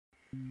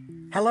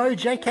Hello,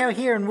 Jake Howe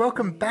here, and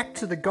welcome back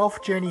to the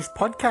Golf Journeys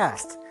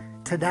podcast.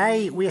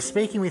 Today we are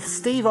speaking with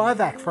Steve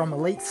Ivak from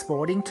Elite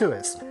Sporting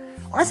Tours.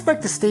 I spoke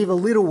to Steve a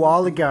little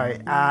while ago,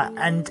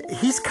 and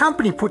his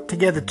company put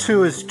together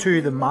tours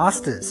to the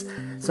Masters.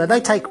 So they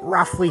take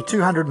roughly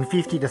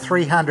 250 to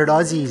 300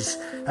 Aussies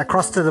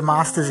across to the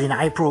Masters in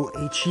April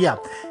each year.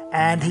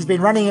 And he's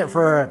been running it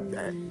for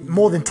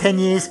more than 10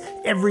 years.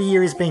 Every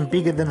year has been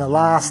bigger than the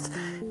last.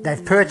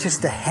 They've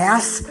purchased a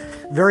house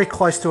very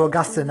close to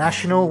Augusta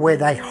National where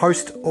they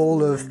host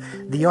all of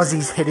the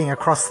Aussies heading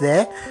across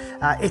there.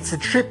 It's a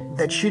trip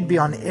that should be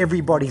on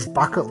everybody's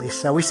bucket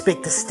list. So we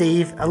speak to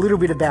Steve a little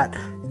bit about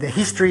the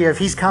history of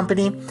his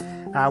company.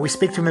 We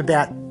speak to him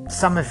about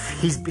some of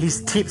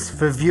his tips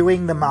for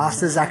viewing the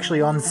Masters actually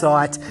on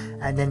site,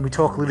 and then we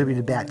talk a little bit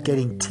about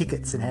getting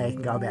tickets and how you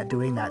can go about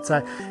doing that.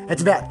 So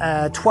it's about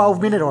a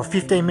 12-minute or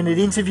 15-minute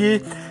interview.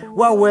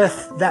 Well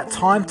worth that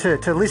time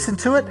to listen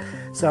to it.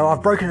 So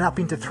I've broken it up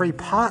into 3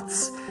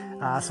 parts.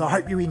 So I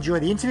hope you enjoy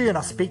the interview, and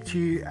I'll speak to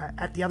you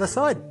at the other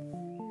side.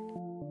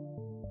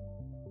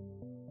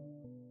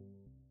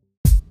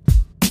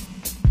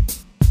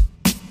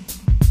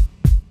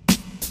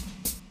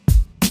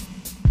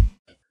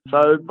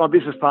 So my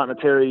business partner,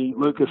 Terry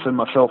Lucas, and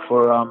myself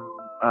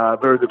are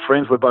very good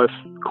friends. We're both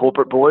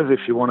corporate boys, if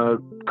you want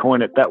to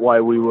coin it that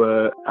way. We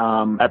were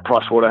at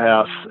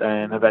Pricewaterhouse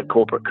and have had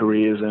corporate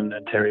careers, and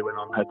Terry went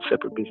on, had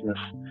separate business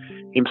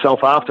himself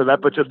after that,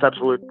 but just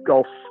absolute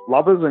golf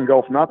lovers and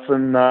golf nuts.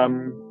 And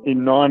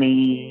in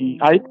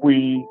 98,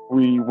 we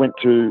went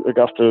to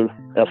Augusta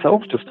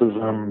ourselves, just as,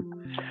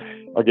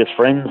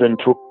 friends, and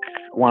took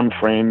one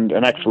friend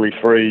and actually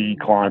 3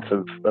 clients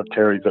of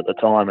Terry's at the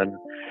time, and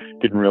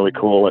didn't really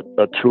call it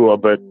a tour,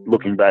 but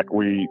looking back,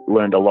 we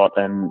learned a lot.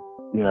 And,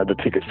 you know, the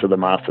tickets to the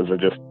Masters are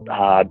just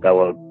hard. They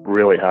were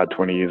really hard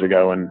 20 years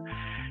ago, and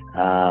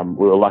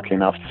we were lucky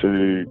enough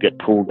to get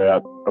pulled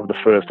out of the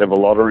first ever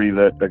lottery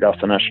that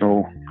Augusta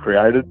National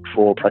created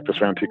for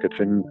practice round tickets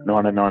in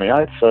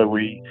 1998. So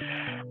we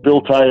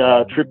built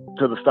a trip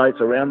to the States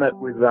around that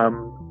with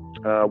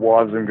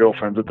wives and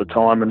girlfriends at the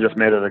time, and just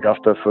met at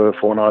Augusta for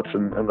 4 nights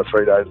and the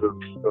 3 days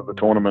of the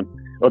tournament,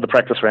 or the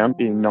practice round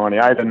in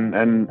 98.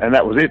 And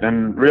that was it,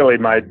 and really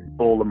made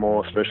all the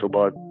more special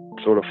by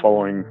sort of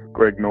following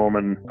Greg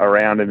Norman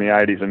around in the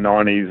 80s and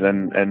 90s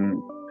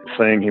and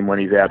seeing him when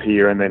he's out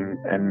here,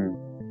 and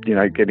you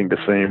know, getting to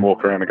see him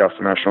walk around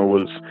Augusta National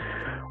was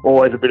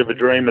always a bit of a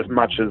dream, as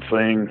much as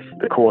seeing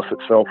the course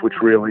itself, which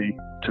really,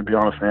 to be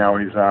honest now,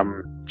 is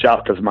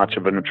just as much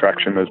of an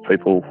attraction as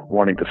people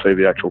wanting to see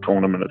the actual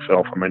tournament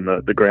itself. I mean,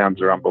 the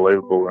grounds are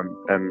unbelievable,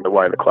 and the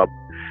way the club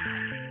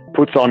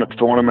puts on its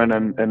tournament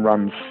and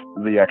runs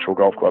the actual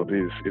golf club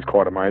is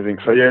quite amazing.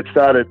 So yeah, it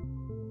started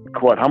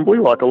quite humbly,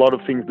 like a lot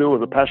of things do,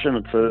 as a passion.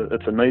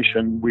 It's a niche,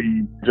 and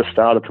we just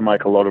started to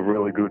make a lot of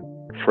really good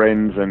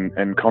friends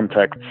and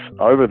contacts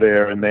over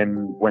there, and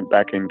then went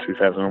back in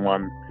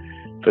 2001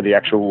 for the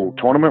actual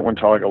tournament when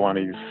Tiger won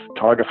his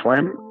Tiger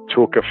Slam.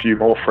 Took a few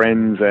more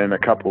friends and a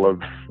couple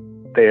of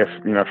their,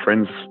 you know,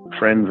 friends,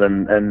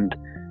 and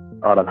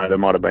I don't know, there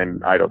might have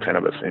been 8 or 10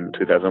 of us in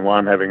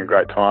 2001 having a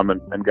great time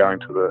and going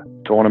to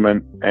the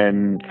tournament,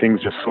 and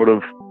things just sort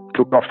of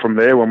took off from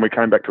there. When we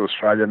came back to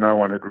Australia, no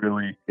one had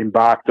really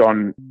embarked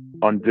on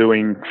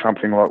doing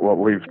something like what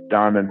we've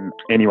done, and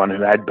anyone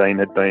who had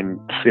been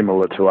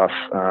similar to us,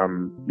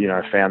 you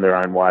know, found their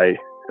own way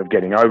of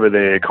getting over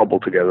there,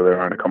 cobbled together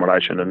their own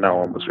accommodation, and no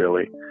one was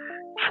really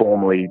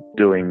formally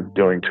doing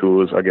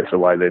tours, I guess, the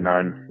way they're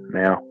known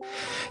now.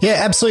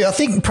 Yeah, absolutely. I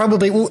think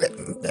probably,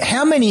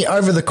 how many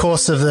over the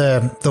course of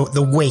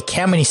the week,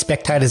 how many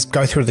spectators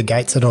go through the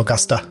gates at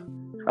Augusta?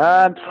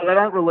 So they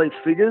don't release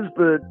figures,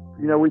 but,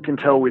 you know, we can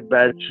tell with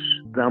badge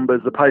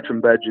numbers. The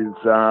patron badge is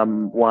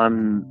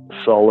one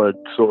solid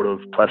sort of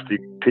plastic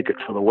ticket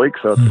for the week,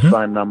 so it's the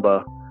same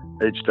number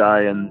each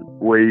day, and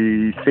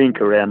we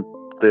think around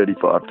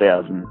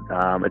 35,000.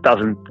 It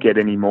doesn't get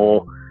any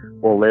more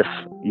or less.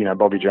 You know,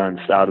 Bobby Jones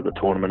started the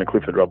tournament and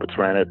Clifford Roberts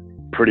ran it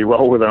pretty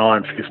well with an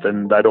iron fist,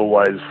 and they'd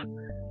always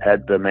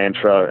had the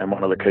mantra, and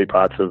one of the key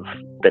parts of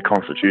their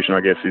constitution,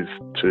 I guess, is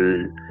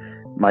to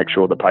make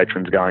sure the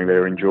patrons going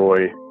there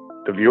enjoy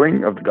the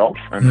viewing of the golf.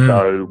 And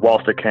so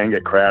whilst it can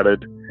get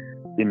crowded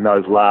in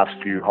those last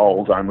few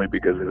holes, only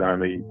because there's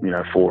only, you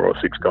know, 4 or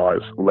 6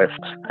 guys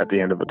left at the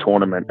end of the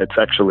tournament, it's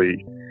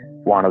actually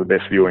one of the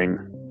best viewing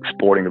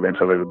sporting events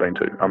I've ever been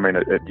to. I mean,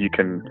 you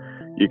can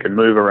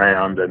move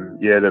around,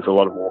 and yeah, there's a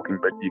lot of walking,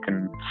 but you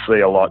can see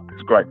a lot.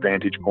 There's great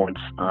vantage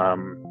points.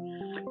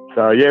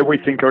 So yeah, we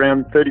think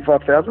around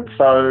 35,000.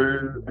 So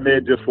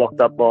they're just locked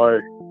up by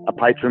a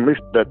patron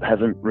list that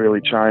hasn't really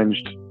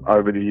changed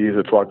over the years.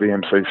 It's like the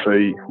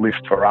MCC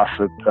list for us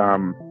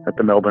at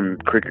the Melbourne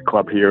Cricket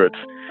Club here. It's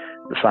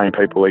the same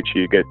people each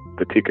year get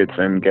the tickets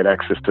and get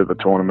access to the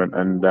tournament,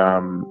 and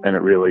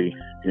it really,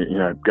 you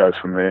know, goes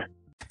from there.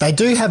 They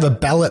do have a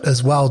ballot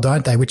as well,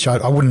 don't they? Which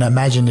I wouldn't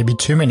imagine there'd be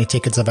too many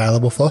tickets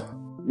available for.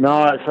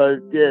 No, so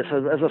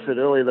as I said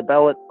earlier, the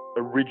ballot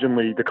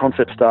originally, the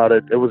concept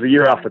started, it was a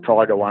year after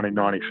Tiger won in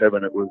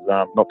 97. It was,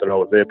 not that I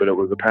was there, but it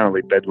was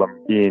apparently bedlam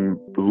in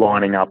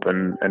lining up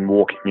and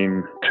walking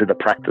into the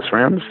practice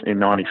rounds in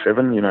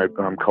 97,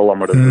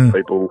 kilometres of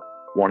people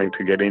wanting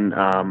to get in.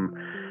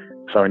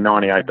 So in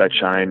 98, they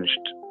changed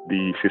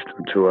the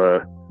system to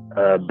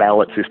a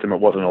ballot system.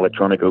 It wasn't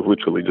electronic. It was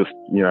literally just,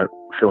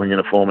 filling in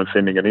a form and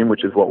sending it in,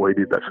 which is what we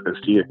did that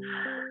first year.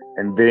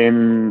 And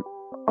then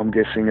I'm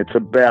guessing it's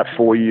about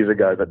 4 years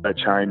ago that they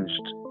changed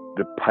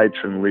the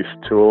patron list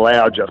to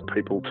allow just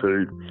people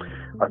to,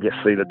 I guess,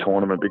 see the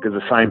tournament, because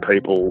the same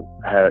people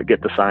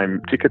get the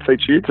same tickets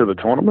each year to the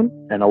tournament,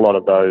 and a lot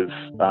of those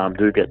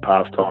do get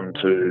passed on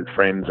to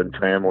friends and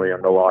family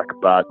and the like.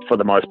 But for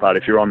the most part,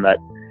 if you're on that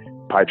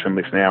patron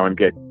list now and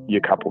get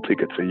your couple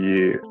tickets a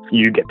year,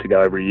 you get to go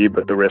every year,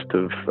 but the rest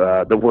of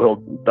the world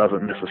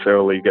doesn't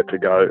necessarily get to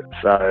go.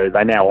 So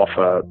they now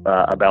offer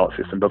a ballot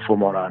system, but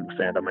from what I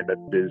understand,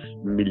 there's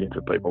millions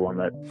of people on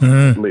that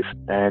list,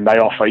 and they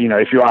offer,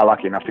 if you are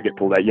lucky enough to get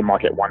pulled out, you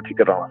might get one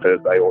ticket on a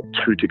Thursday or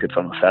two tickets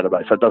on a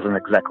Saturday, so it doesn't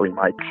exactly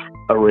make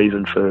a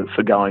reason for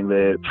going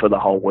there for the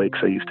whole week.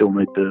 So you still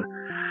need to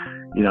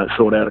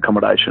sort out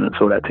accommodation and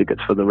sort out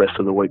tickets for the rest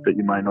of the week that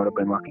you may not have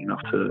been lucky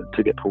enough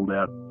to get pulled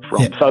out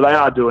from. Yeah. So they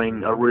are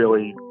doing a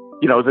really,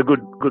 it's a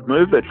good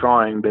move. They're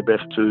trying their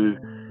best to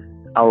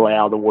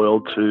allow the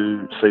world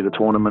to see the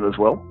tournament as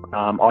well.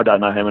 I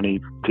don't know how many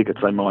tickets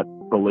they might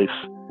release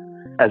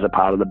as a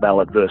part of the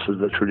ballot versus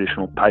the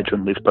traditional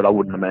patron list, but I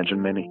wouldn't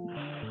imagine many.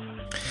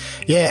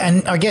 Yeah,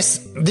 and I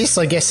guess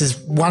is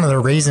one of the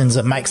reasons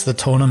that makes the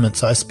tournament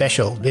so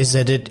special, is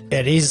that it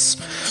is,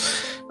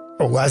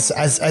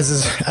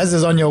 as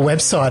is on your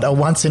website, a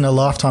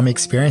once-in-a-lifetime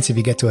experience if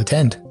you get to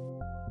attend.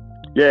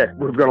 Yeah,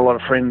 we've got a lot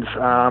of friends,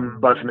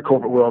 both in the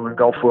corporate world and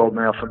golf world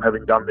now, from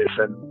having done this,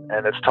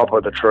 and it's top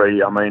of the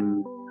tree.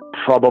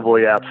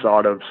 Probably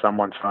outside of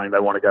someone saying they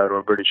want to go to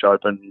a British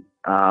Open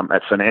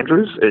at St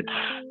Andrews,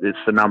 it's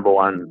the number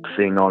one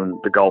thing on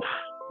the golf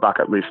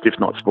bucket list, if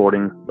not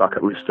sporting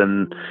bucket list,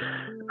 and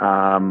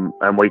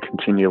we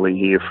continually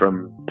hear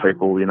from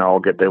people, I'll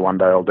get there one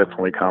day, I'll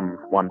definitely come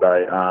one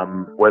day,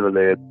 whether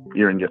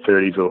you're in your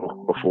 30s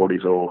or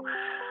 40s or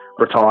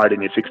retired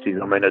in your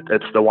 60s.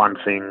 It's the one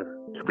thing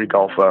every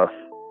golfer,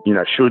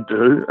 should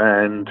do,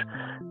 and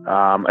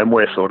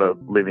we're sort of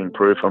living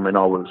proof. I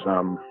was,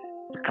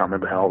 I can't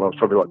remember how old I was,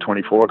 probably like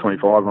 24 or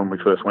 25 when we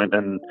first went,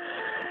 and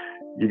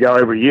you go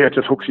every year, it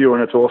just hooks you,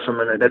 and it's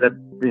awesome. And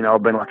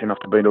I've been lucky enough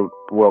to be to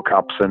World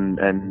Cups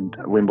and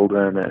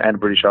Wimbledon and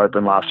British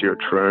Open last year at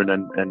Troon,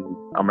 and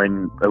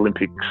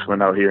Olympics when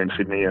they were here in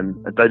Sydney, and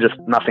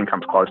nothing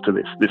comes close to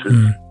this. This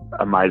is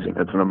amazing.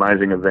 It's an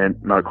amazing event,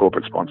 no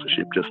corporate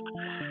sponsorship, just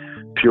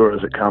pure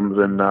as it comes,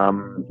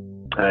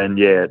 and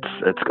yeah,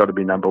 it's got to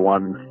be number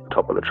one,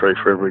 top of the tree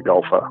for every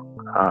golfer,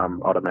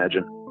 I'd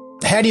imagine.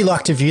 How do you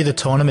like to view the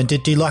tournament?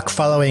 Do you like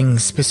following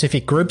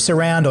specific groups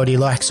around, or do you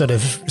like sort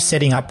of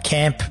setting up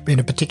camp in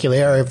a particular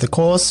area of the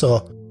course?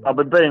 Or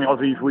but being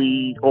Aussies,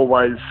 we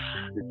always,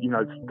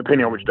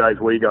 depending on which days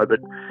we go, but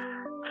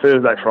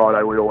Thursday,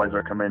 Friday, we always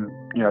recommend,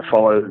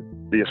 follow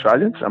the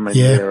Australians.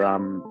 They're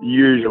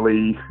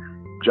usually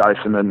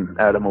Jason and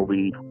Adam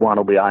one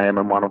will be AM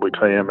and one will be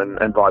PM,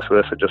 and vice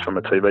versa, just from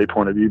a TV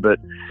point of view. But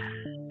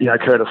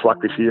Curtis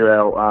Luck this year,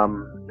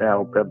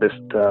 our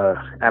best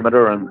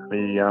amateur, and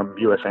the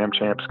US Am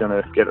champ's going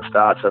to get a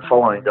start. So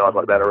following guys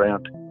like that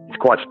around is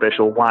quite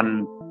special.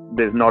 One,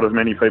 there's not as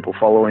many people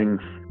following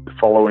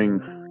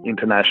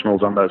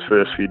internationals on those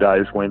first few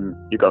days when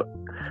you got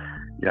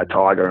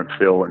Tiger and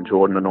Phil and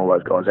Jordan and all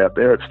those guys out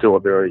there. It's still a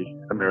very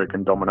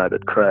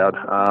American-dominated crowd.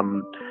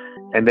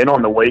 And then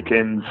on the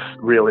weekends,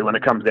 really, when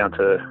it comes down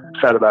to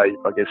Saturday,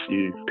 I guess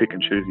you pick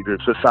and choose your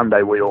groups. So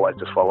Sunday, we always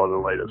just follow the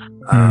leaders.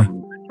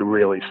 You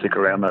really stick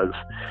around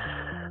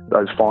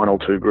those final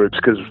two groups,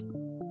 because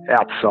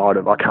outside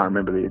of, I can't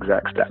remember the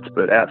exact stats,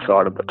 but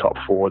outside of the top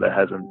four,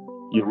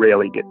 you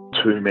rarely get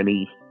too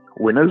many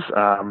winners.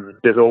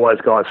 There's always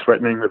guys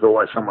threatening, there's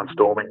always someone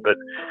storming, but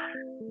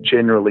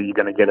generally you're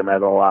going to get them out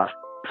of the last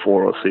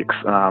 4 or 6,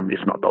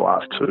 if not the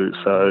last 2.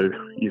 So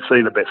you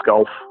see the best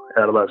golf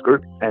out of those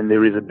groups, and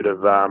there is a bit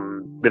of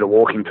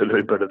walking to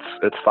do, but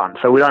it's fun.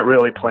 So we don't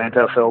really plant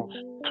ourselves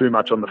too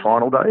much on the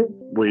final day.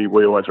 We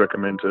always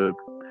recommend to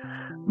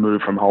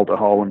move from hole to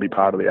hole and be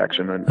part of the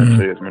action and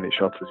see as many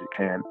shots as you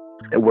can.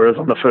 Whereas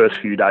on the first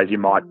few days, you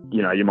might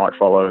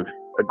follow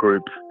a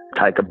group,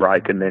 take a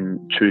break, and then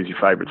choose your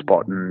favourite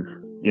spot. And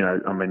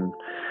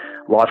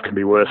life can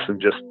be worse than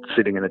just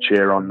sitting in a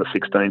chair on the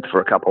 16th for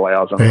a couple of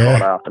hours on a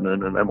Friday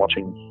afternoon and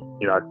watching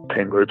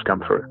 10 groups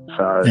come through.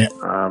 So,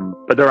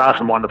 but there are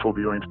some wonderful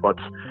viewing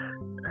spots.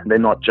 They're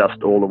not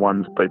just all the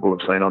ones people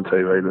have seen on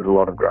TV. There's a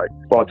lot of great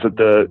spots at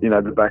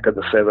the back of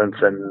the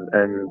 7th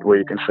and where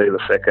you can see the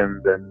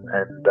 2nd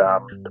and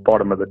the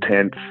bottom of the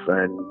 10th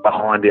and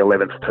behind the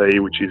 11th tee,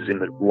 which is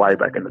way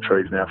back in the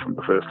trees now from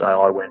the first day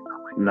I went.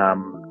 And,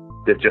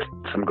 there's just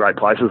some great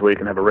places where you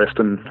can have a rest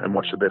and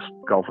watch the best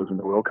golfers in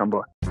the world come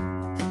by.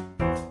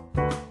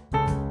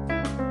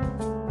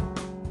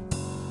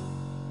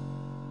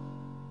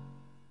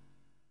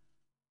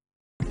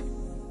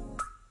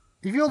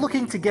 If you're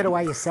looking to get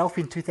away yourself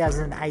in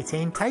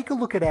 2018, take a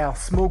look at our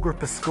small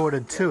group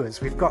escorted tours.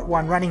 We've got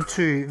one running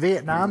to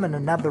Vietnam and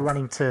another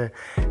running to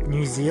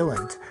New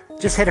Zealand.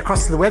 Just head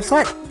across to the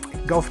website,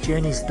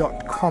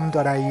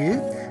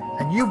 golfjourneys.com.au,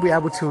 and you'll be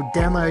able to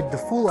download the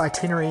full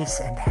itineraries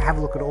and have a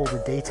look at all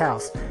the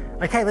details.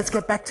 Okay, let's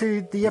get back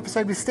to the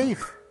episode with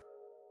Steve.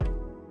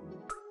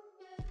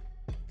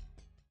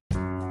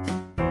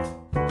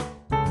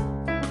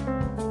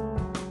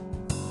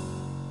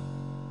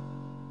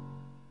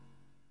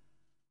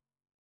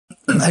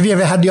 Have you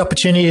ever had the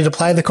opportunity to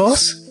play the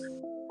course?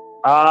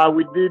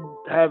 We did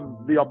have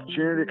the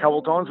opportunity a couple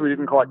of times. We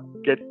didn't quite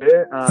get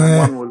there.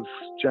 One was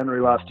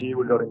January last year.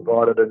 We got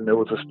invited, and there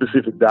was a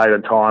specific day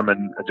and time,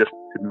 and it just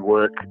didn't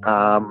work.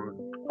 A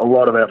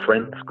lot of our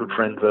friends, good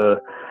friends, are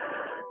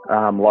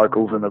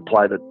locals and have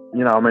played it.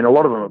 A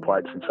lot of them have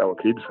played since they were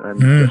kids,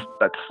 and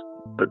that's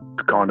the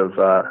kind of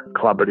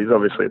club it is.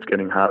 Obviously, it's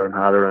getting harder and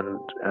harder,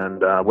 and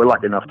we're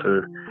lucky enough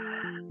to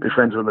be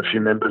friends with a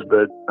few members,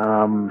 but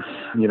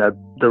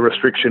the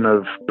restriction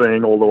of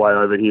being all the way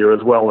over here,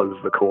 as well as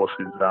the course,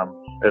 is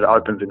it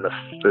opens in the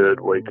third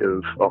week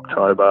of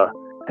October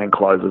and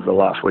closes the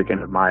last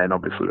weekend of May, and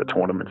obviously the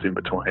tournament's in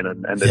between,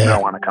 and there's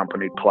no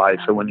unaccompanied play.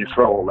 So when you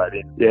throw all that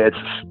in, it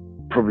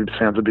probably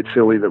sounds a bit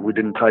silly that we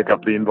didn't take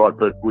up the invite,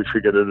 but we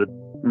figured it'd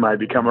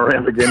maybe come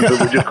around again, but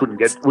we just couldn't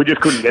get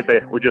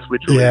there. We just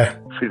literally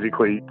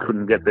physically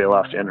couldn't get there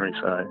last January.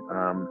 So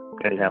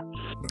anyhow,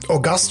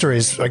 Augusta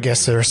is, I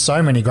guess there are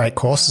so many great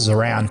courses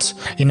around,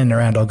 in and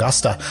around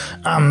Augusta.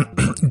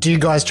 Do you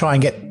guys try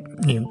and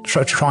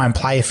try and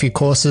play a few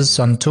courses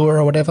on tour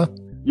or whatever?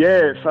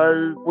 Yeah,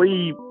 so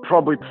we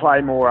probably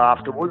play more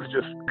afterwards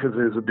just because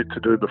there's a bit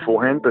to do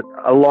beforehand. But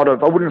a lot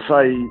of, I wouldn't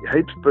say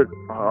heaps, but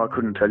I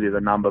couldn't tell you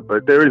the number,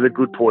 but there is a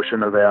good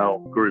portion of our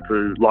group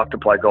who like to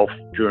play golf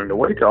during the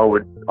week.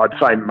 I'd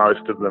say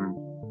most of them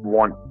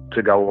want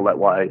to go all that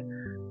way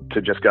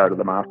to just go to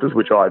the Masters,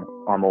 which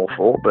I'm all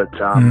for. But,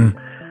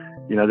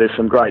 there's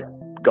some great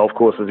golf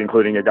courses,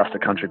 including Augusta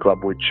Country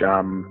Club, which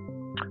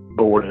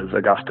borders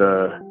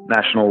Augusta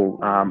National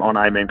on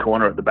Amen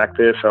Corner at the back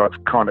there. So it's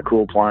kind of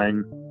cool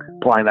playing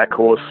that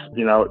course.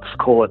 It's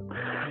call it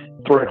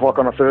 3 o'clock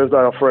on a Thursday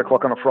or 3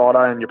 o'clock on a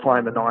Friday, and you're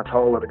playing the 9th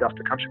hole at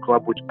Augusta Country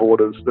Club, which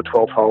borders the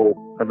 12th hole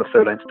and the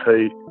 13th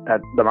tee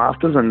at the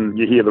Masters, and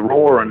you hear the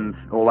roar and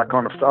all that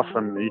kind of stuff,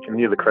 and you can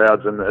hear the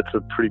crowds, and it's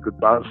a pretty good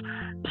buzz.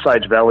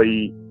 Sage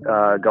Valley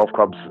Golf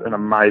Club's an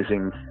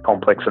amazing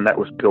complex, and that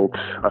was built,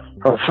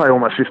 I'd say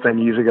almost 15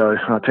 years ago,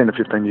 10 to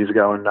 15 years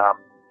ago, and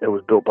it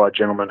was built by a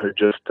gentleman who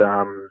just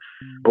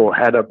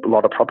had a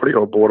lot of property,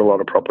 or bought a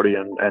lot of property,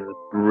 and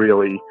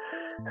really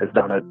has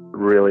done it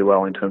really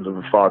well in terms of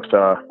a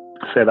 5-star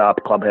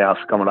setup, clubhouse,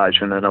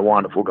 accommodation, and a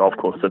wonderful golf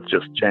course that's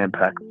just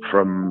jam-packed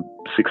from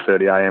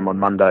 6:30 a.m. on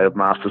Monday of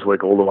Masters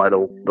Week all the way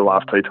to the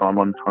last tee time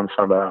on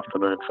Sunday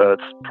afternoon. So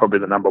it's probably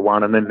the number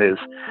one. And then there's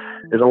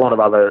a lot of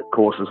other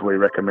courses we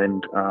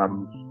recommend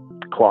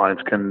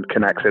clients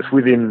can access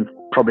within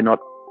probably not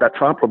that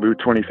far, probably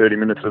 20, 30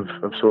 minutes of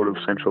sort of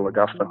central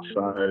Augusta.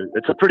 So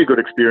it's a pretty good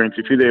experience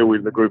if you're there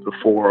with a group of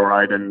 4 or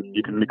 8 and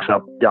you can mix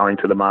up going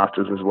to the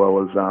Masters as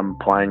well as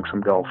playing some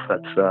golf.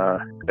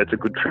 It's a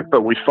good trip.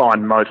 But we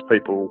find most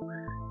people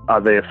are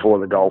there for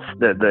the golf,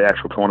 the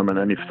actual tournament,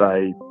 and if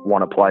they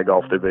want to play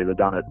golf, they've either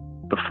done it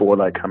before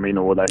they come in,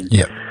 or they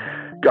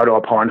go to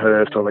a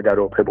Pinehurst, or they go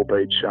to a Pebble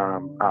Beach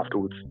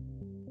afterwards.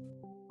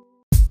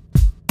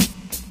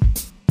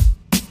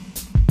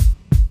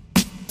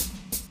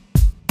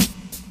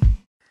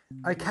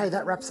 Okay,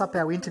 that wraps up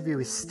our interview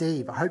with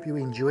Steve. I hope you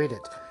enjoyed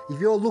it.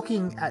 If you're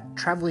looking at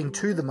travelling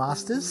to the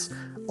Masters,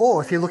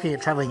 or if you're looking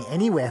at travelling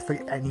anywhere,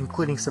 and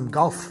including some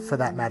golf for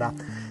that matter,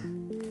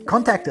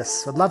 contact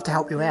us. I'd love to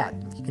help you out.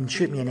 You can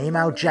shoot me an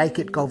email,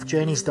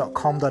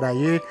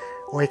 jake@golfjourneys.com.au,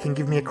 or you can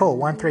give me a call,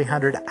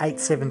 1300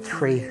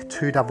 873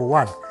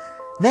 211.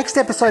 Next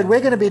episode,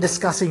 we're going to be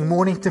discussing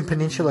Mornington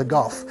Peninsula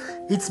Golf.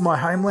 It's my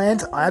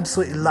homeland. I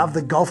absolutely love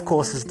the golf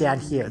courses down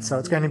here, so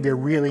it's going to be a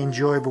really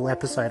enjoyable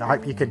episode. I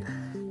hope you can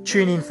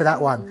tune in for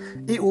that one.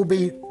 It will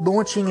be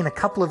launching in a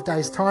couple of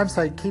days' time,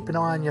 so keep an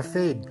eye on your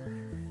feed.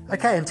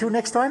 Okay, until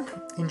next time,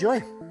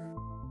 enjoy.